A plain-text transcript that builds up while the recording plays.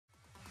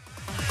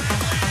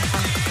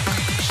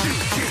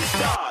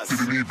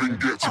didn't even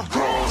get to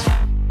cross.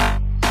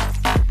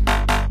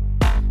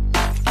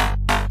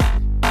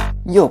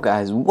 Yo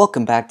guys,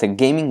 welcome back to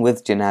Gaming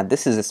with Janad.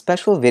 This is a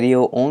special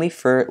video only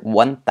for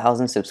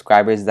 1,000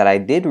 subscribers that I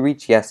did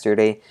reach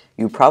yesterday.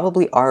 You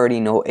probably already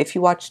know if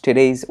you watched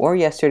today's or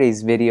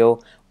yesterday's video,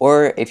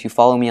 or if you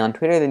follow me on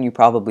Twitter, then you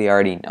probably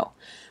already know.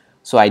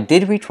 So I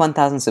did reach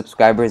 1,000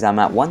 subscribers. I'm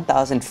at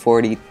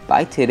 1,040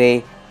 by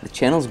today. The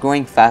channel's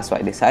growing fast, so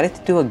I decided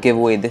to do a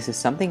giveaway. This is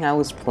something I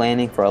was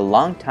planning for a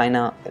long time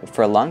now.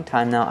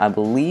 I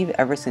believe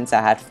ever since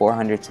I had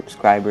 400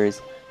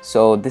 subscribers.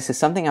 So this is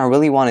something I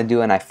really want to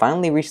do, and I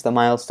finally reached the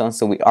milestone,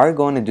 so we are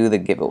going to do the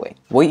giveaway.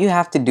 What you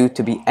have to do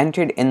to be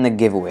entered in the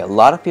giveaway. A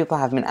lot of people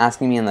have been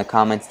asking me in the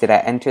comments, did I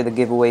enter the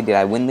giveaway? Did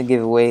I win the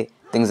giveaway?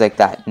 Things like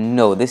that.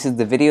 No, this is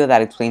the video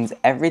that explains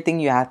everything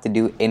you have to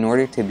do in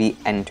order to be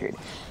entered.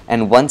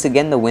 And once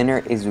again, the winner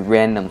is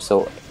random,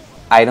 so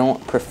I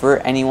don't prefer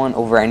anyone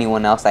over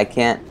anyone else. I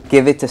can't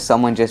give it to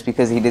someone just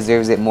because he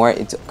deserves it more.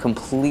 It's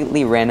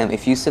completely random.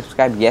 If you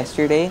subscribed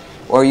yesterday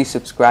or you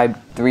subscribed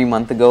 3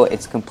 months ago,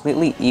 it's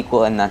completely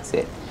equal, and that's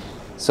it.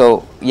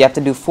 So you have to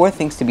do 4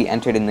 things to be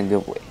entered in the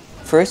giveaway.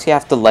 First, you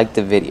have to like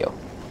the video.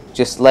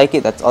 Just like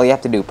it, that's all you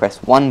have to do.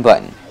 Press one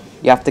button.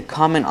 You have to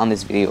comment on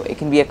this video. It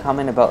can be a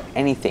comment about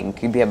anything. It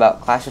could be about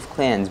Clash of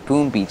Clans,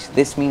 Boom Beach,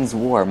 This Means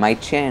War, my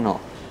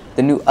channel,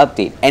 the new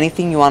update.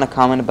 Anything you want to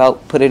comment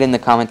about, put it in the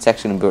comment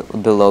section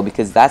below,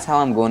 because that's how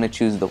I'm going to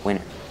choose the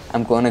winner.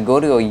 I'm going to go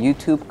to a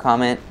YouTube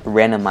comment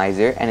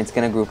randomizer, and it's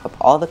going to group up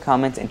all the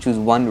comments and choose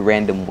one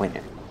random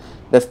winner.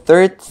 The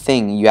third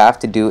thing you have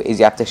to do is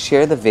you have to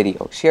share the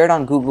video. Share it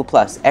on Google+.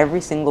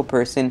 Every single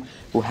person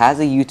who has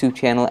a YouTube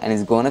channel and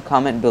is going to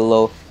comment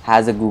below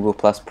has a Google+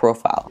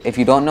 profile. If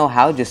you don't know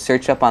how, just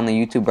search up on the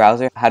YouTube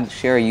browser how to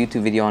share a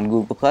YouTube video on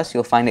Google+.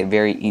 You'll find it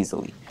very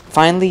easily.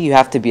 Finally, you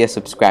have to be a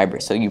subscriber.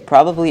 So you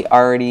probably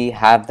already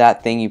have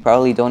that thing. You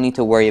probably don't need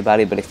to worry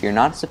about it. But if you're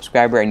not a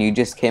subscriber and you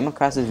just came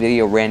across this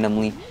video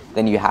randomly,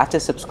 then you have to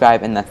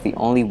subscribe, and that's the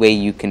only way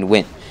you can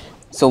win.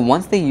 So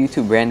once the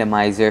YouTube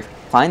randomizer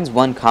finds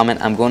one comment,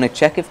 I'm going to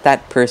check if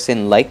that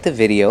person liked the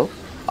video.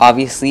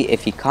 Obviously,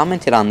 if he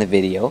commented on the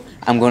video,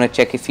 I'm going to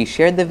check if he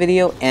shared the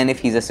video and if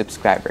he's a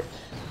subscriber.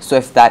 So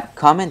if that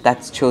comment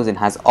that's chosen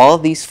has all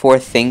these 4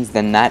 things,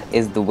 then that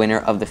is the winner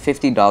of the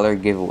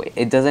 $50 giveaway.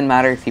 It doesn't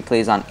matter if he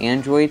plays on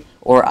Android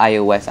or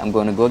iOS. I'm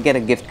going to go get a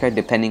gift card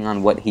depending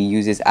on what he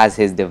uses as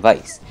his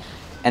device.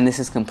 And this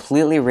is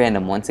completely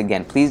random. Once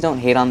again, please don't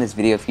hate on this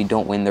video if you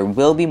don't win. There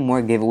will be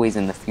more giveaways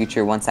in the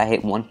future once I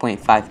hit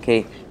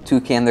 1.5k,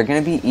 2k, and they're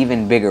going to be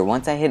even bigger.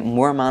 Once I hit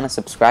more amount of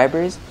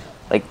subscribers,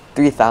 like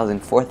 3,000,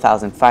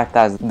 4,000,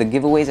 5,000, the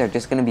giveaways are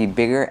just going to be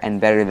bigger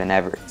and better than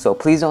ever. So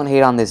please don't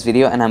hate on this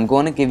video, and I'm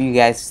going to give you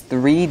guys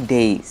 3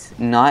 days,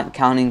 not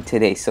counting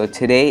today. So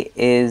today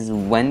is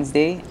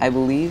Wednesday, I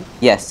believe.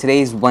 Yes,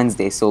 today is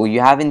Wednesday, so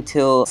you have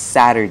until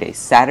Saturday.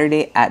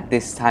 Saturday at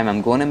this time,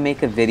 I'm going to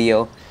make a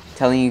video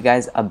telling you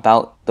guys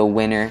about the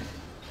winner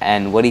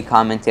and what he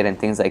commented and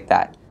things like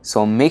that.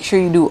 So make sure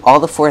you do all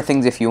the 4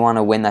 things if you want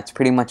to win. That's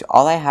pretty much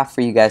all I have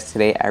for you guys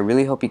today. I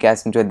really hope you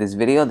guys enjoyed this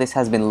video. This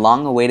has been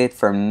long awaited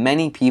for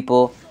many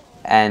people.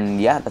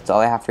 And yeah, that's all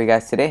I have for you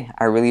guys today.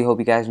 I really hope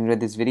you guys enjoyed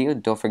this video.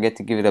 Don't forget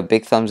to give it a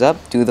big thumbs up.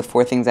 Do the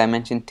 4 things I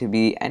mentioned to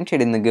be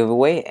entered in the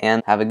giveaway.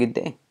 And have a good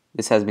day.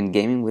 This has been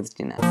Gaming with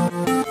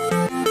Janelle.